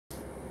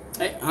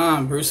Hey,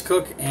 I'm Bruce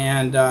Cook,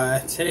 and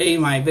today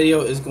my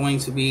video is going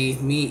to be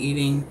me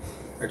eating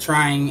or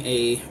trying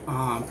a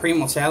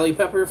Primotali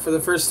pepper for the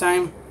first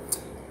time.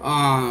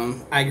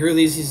 I grew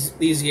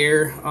these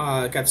year,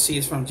 got the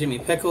seeds from Jimmy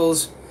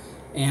Pickles,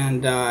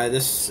 and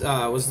this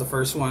was the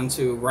first one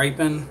to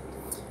ripen.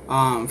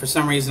 For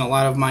some reason, a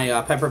lot of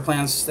my pepper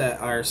plants that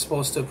are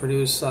supposed to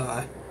produce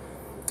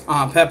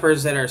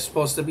peppers that are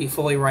supposed to be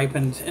fully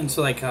ripened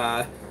into like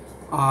a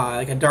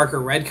darker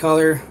red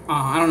color.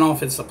 I don't know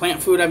if it's the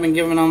plant food I've been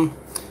giving them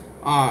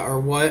or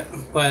what,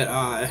 but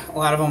a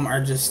lot of them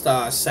are just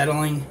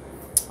settling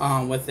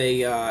with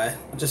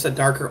just a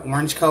darker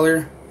orange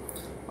color.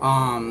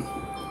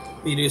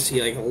 You do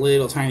see like a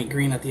little tiny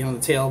green at the end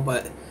of the tail,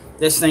 but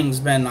this thing's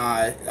been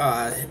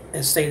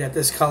has stayed at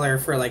this color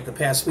for like the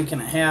past week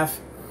and a half.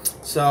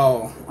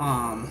 So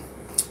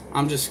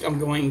I'm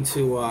going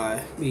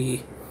to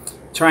be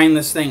trying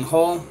this thing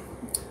whole.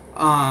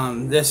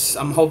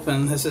 I'm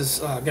hoping this is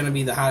going to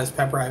be the hottest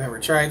pepper I've ever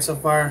tried so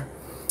far.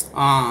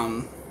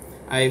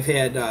 I've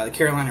had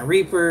Carolina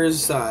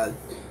Reapers,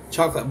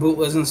 chocolate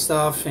bootlas and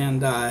stuff,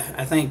 and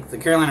I think the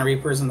Carolina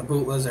Reapers and the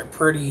bootlas are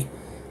pretty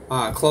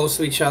close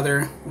to each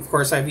other. Of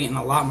course, I've eaten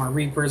a lot more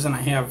Reapers than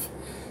I have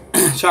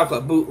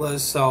chocolate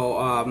bootlas,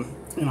 so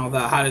you know,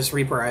 the hottest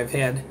Reaper I've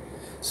had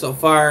so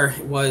far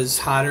was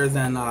hotter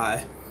than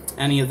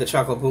any of the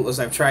chocolate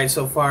bootlas I've tried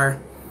so far.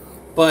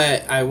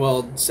 But I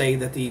will say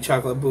that the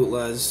chocolate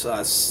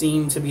bootlas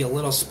seem to be a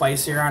little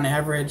spicier on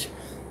average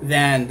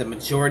than the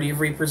majority of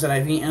Reapers that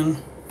I've eaten.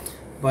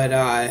 But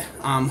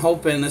I'm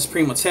hoping this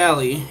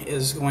Primotali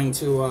is going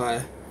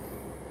to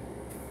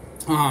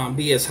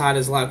be as hot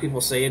as a lot of people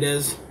say it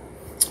is.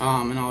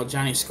 You know,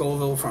 Johnny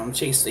Scoville from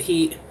Chase the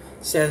Heat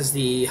says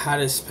the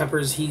hottest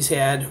peppers he's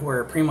had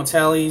were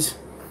Primotalis.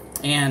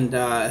 And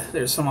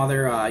there's some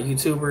other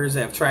YouTubers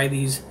that have tried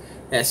these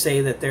that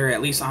say that they're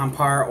at least on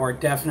par or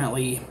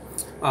definitely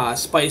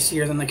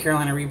spicier than the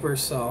Carolina Reaper.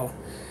 So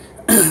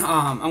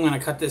I'm going to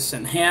cut this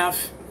in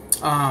half.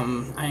 I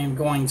am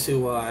going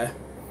to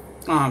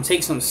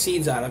take some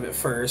seeds out of it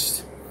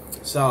first.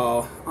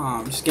 So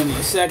just give me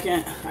a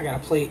second. I got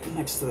a plate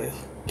next to the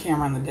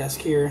camera on the desk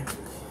here.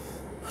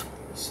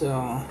 So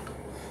I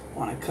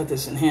want to cut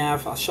this in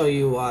half. I'll show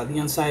you the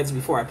insides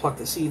before I pluck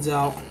the seeds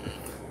out.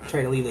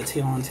 Try to leave the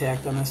tail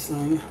intact on this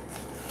thing.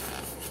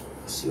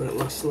 See what it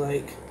looks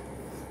like.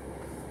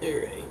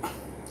 Alright.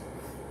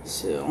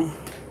 So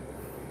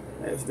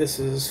this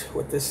is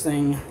what this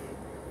thing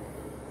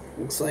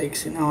looks like.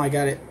 So now I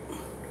got it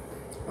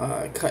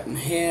cut in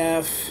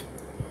half.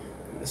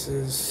 This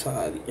is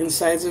the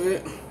insides of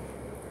it.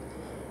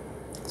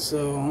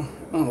 So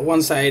on the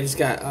one side it's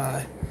got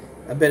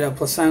a bit of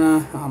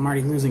placenta. I'm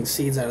already losing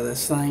seeds out of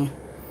this thing.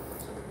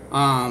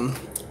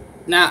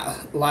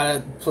 Not a lot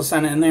of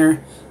placenta in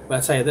there, but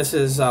I tell you, this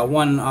is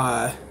one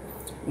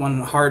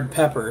hard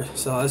pepper.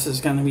 So this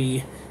is going to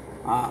be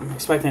I'm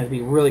expecting it to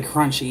be really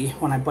crunchy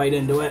when I bite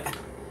into it.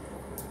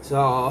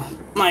 So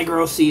my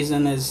grow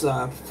season is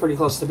pretty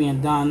close to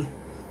being done.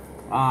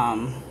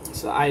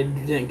 So I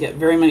didn't get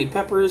very many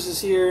peppers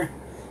this year.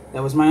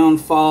 That was my own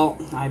fault.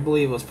 I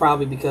believe it was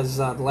probably because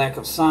the lack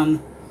of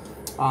sun.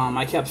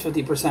 I kept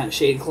 50%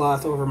 shade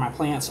cloth over my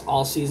plants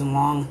all season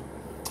long.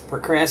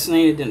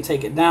 Procrastinated, didn't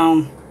take it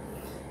down.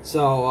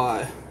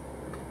 So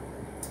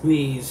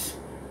these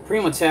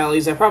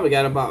Primotalis, I probably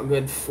got about a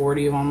good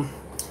 40 of them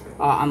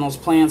on those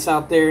plants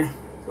out there.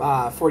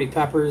 40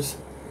 peppers.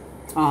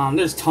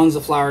 There's tons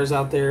of flowers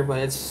out there, but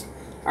it's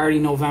already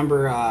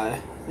November.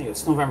 I think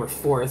it's November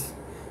 4th.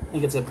 I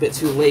think it's a bit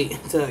too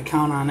late to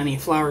count on any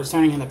flowers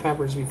turning into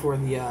peppers before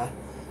the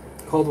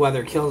cold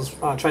weather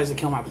tries to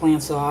kill my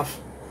plants off.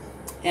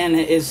 And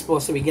it is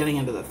supposed to be getting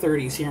into the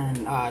 30s here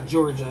in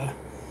Georgia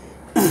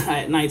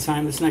at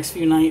nighttime this next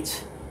few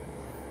nights.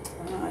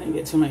 I didn't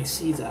get too many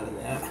seeds out of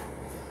that.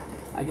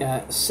 I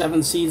got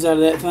 7 seeds out of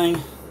that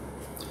thing.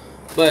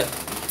 But,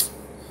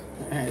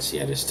 alright,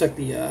 see, I just took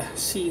the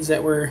seeds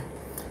that were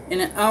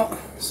in it out.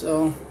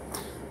 So,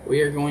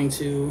 we are going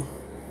to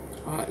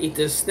eat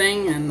this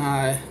thing and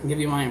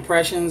give you my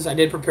impressions. I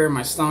did prepare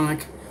my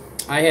stomach.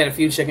 I had a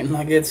few chicken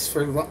nuggets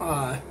for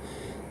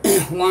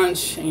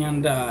lunch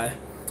and a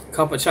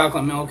cup of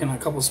chocolate milk and a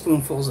couple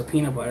spoonfuls of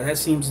peanut butter. That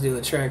seems to do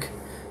the trick.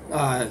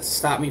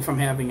 Stop me from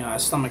having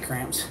stomach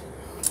cramps.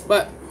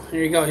 But,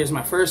 here you go. Here's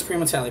my first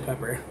Primotali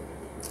pepper.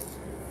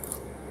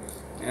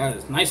 Yeah,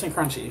 it's nice and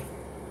crunchy.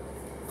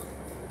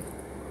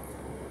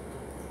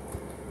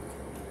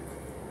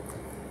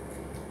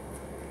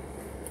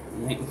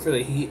 I'm waiting for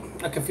the heat.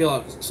 I can feel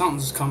it.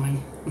 Something's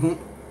coming.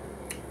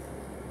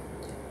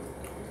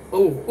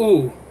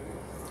 Ooh.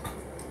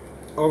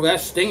 Oh,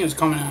 that sting is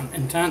coming on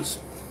intense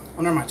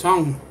under my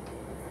tongue.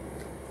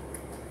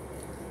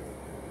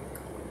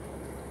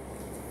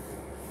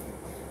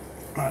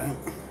 Alright.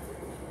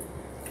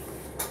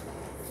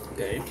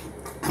 Okay.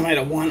 I might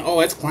have one. Oh,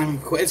 it's climbing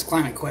quick. It's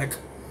climbing quick.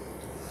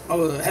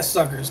 Oh, that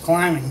sucker is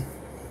climbing.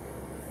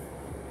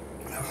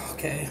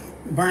 Okay.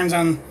 Burns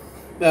on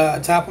the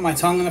top of my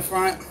tongue in the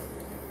front.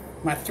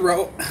 My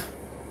throat.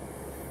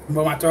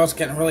 But my throat's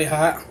getting really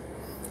hot.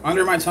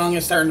 Under my tongue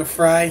is starting to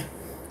fry.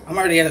 I'm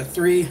already at a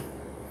 3.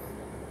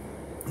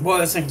 Boy,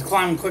 this thing's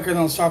climbing quicker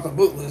than those chocolate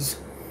bootlegs.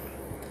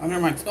 Under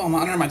my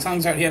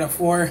tongue's already at a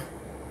 4.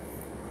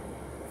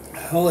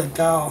 Holy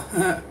cow.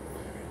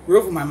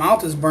 Roof of my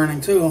mouth is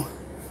burning too.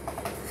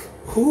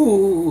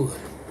 Ooh.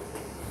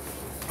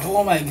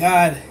 Oh my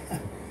god.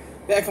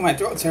 Back of my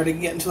throat started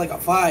getting to like a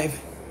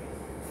 5.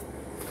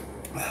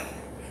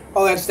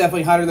 Oh, that's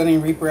definitely hotter than any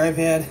Reaper I've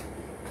had.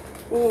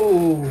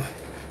 Ooh.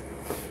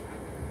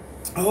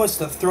 Oh, it's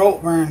the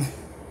throat burn.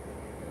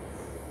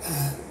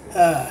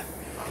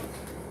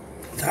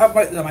 Top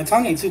of my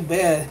tongue ain't too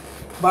bad.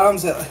 The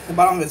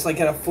bottom of it's like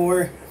at a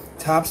 4.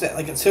 Top's at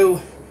like a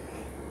 2.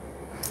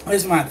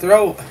 Where's my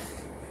throat?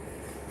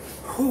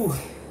 Whew.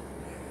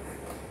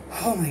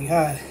 Oh my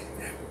god.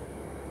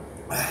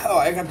 Oh,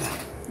 I got the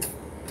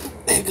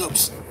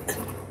hiccups.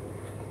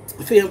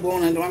 I feel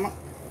blown into my mouth.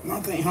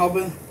 Nothing ain't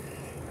helping.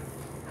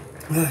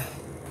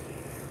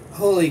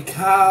 Holy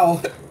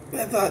cow.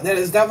 I thought that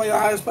is definitely the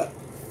hottest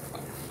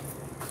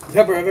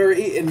pepper I've ever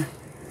eaten.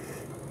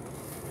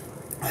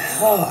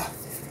 Oh,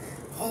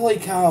 holy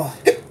cow.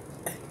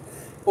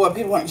 Boy,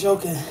 people aren't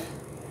joking.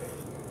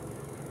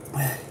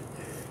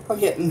 I'm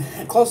getting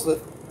close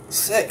to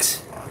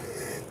 6.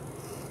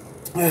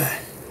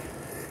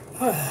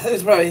 This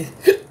is probably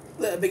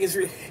the biggest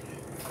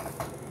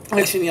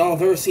reaction y'all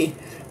have ever seen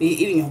me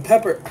eating a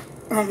pepper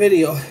on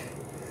video.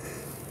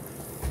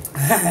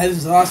 This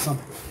is awesome.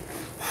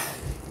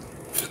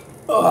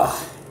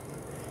 Oh.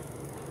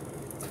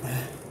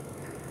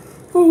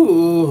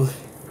 Ooh.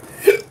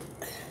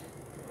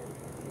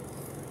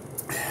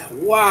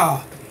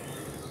 Wow.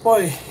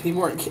 Boy,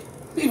 people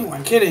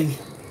weren't kidding.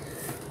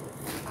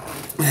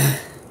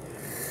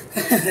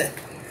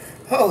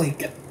 Holy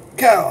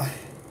cow.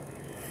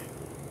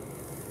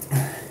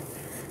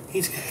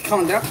 He's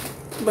coming down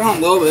a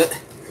little bit.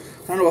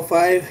 Down to a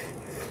 5.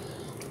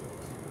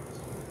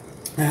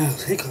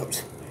 Hiccups.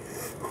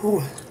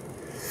 Whew.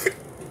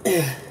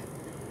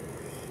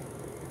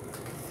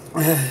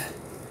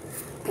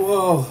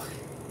 Whoa.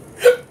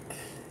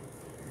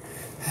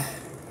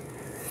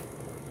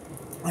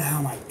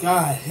 Oh my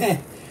god.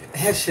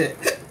 That shit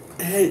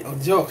ain't no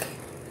joke.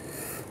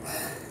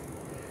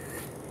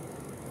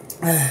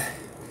 I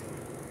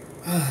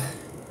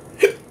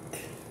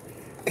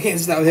can't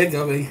stop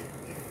hiccuping.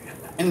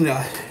 And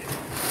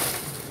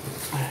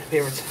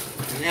favorite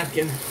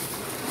napkin.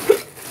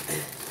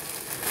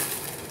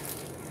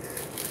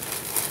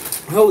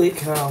 Holy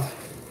cow.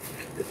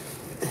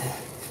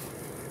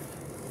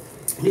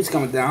 He's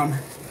coming down.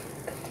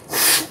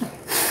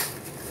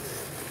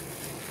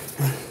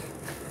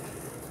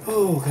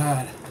 Oh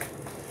god.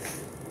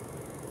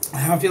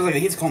 I feel like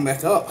he's coming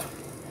back up.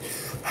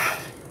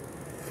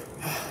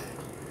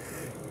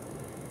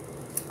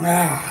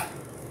 Ah.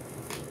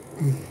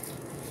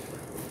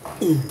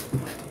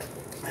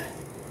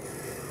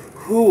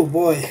 Oh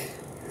boy.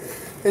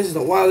 This is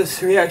the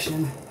wildest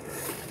reaction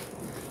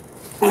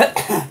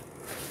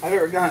I've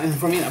ever gotten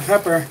from eating a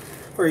pepper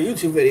for a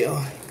YouTube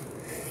video.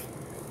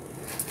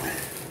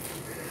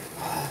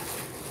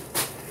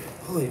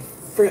 Holy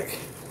frick.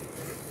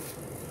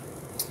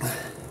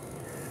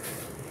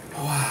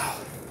 Wow.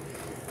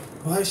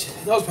 Well,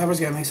 those peppers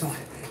gotta make some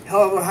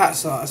hell of a hot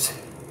sauce.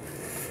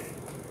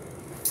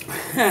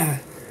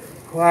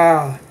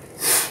 Wow.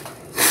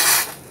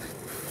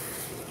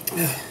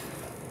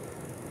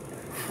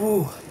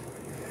 Ooh.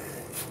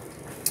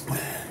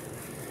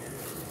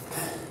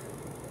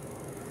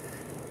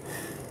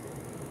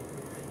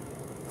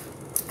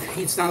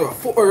 Heat's down to a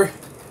 4.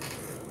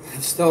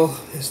 It's still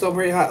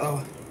pretty hot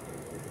though.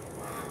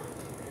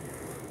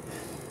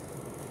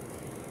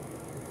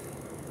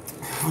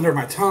 Under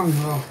my tongue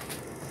though.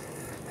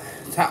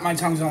 Top of my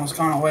tongue's almost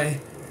gone away.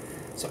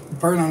 So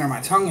burn under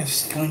my tongue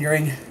is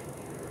lingering.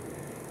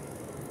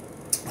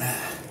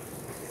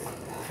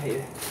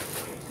 I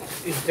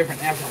use a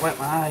different napkin to wet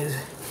my eyes.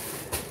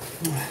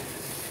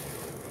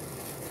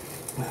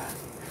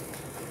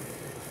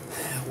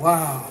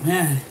 Wow,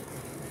 man.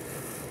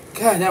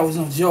 God, that was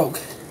no joke.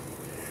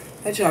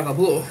 That chocolate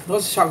blue,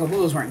 those chocolate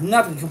blues weren't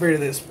nothing compared to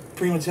this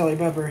Primotali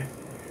pepper.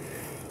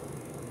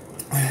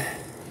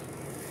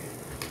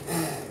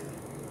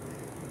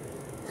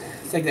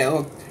 It's like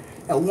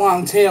that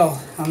long tail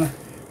on the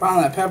bottom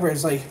of that pepper.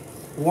 It's like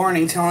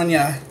warning, telling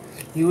you,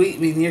 you eat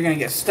me and you're gonna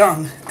get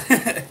stung.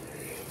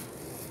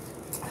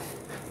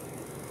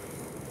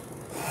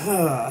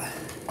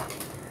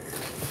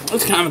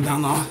 Let's calm it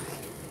down though.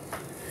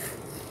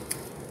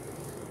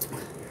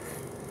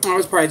 I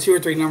was probably 2 or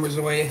 3 numbers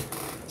away,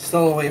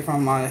 still away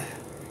from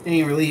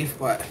any relief,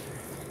 but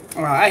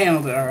well, I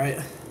handled it alright.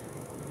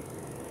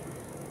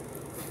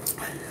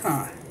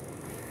 Huh.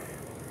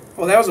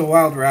 Well, that was a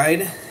wild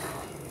ride.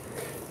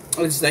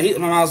 It's the heat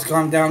in my mouth's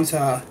calmed down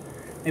to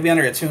maybe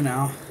under a 2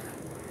 now.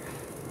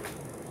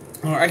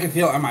 I can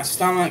feel it on my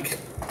stomach.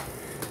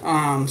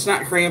 It's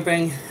not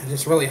cramping, it's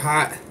just really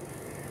hot.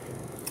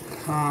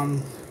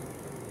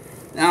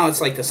 Now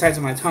it's like the sides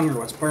of my tongue are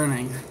what's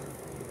burning.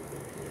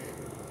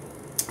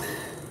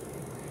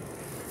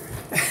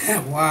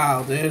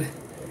 Wow, dude.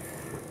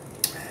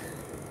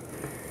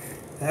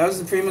 That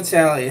was the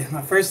Primotali.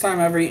 My first time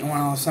ever eating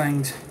one of those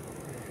things.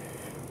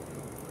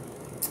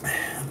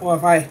 Boy,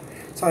 if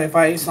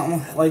I ate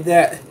something like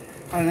that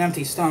on an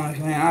empty stomach,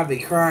 man, I'd be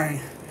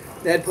crying.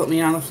 Dad put me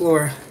on the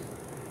floor.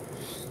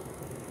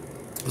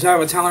 So I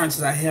have a tolerance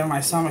that I have. My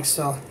stomach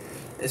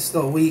is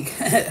still weak.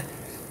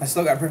 I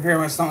still got to prepare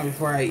my stomach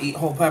before I eat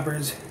whole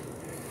peppers.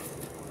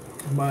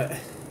 But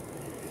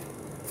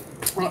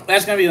well,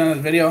 that's gonna be the end of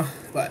the video.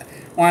 But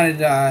wanted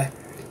to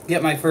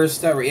get my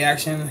first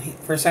reaction.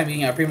 First time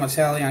eating a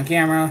Primotali on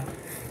camera.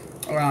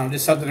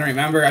 Just something to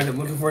remember. I've been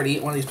looking forward to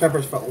eat one of these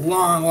peppers for a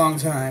long, long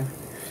time.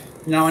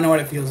 Now I know what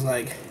it feels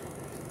like.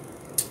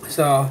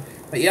 So,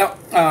 but yep,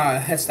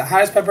 it's the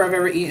hottest pepper I've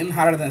ever eaten.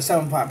 Hotter than a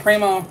 7-pot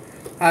Primo.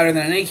 Hotter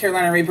than any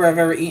Carolina Reaper I've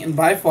ever eaten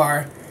by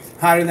far.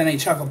 Hotter than a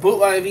chocolate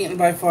bootleg I've eaten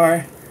by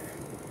far.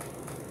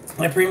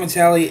 The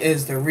Primotali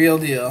is the real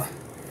deal.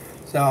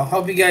 So,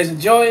 hope you guys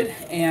enjoyed,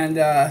 and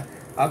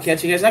I'll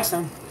catch you guys next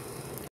time.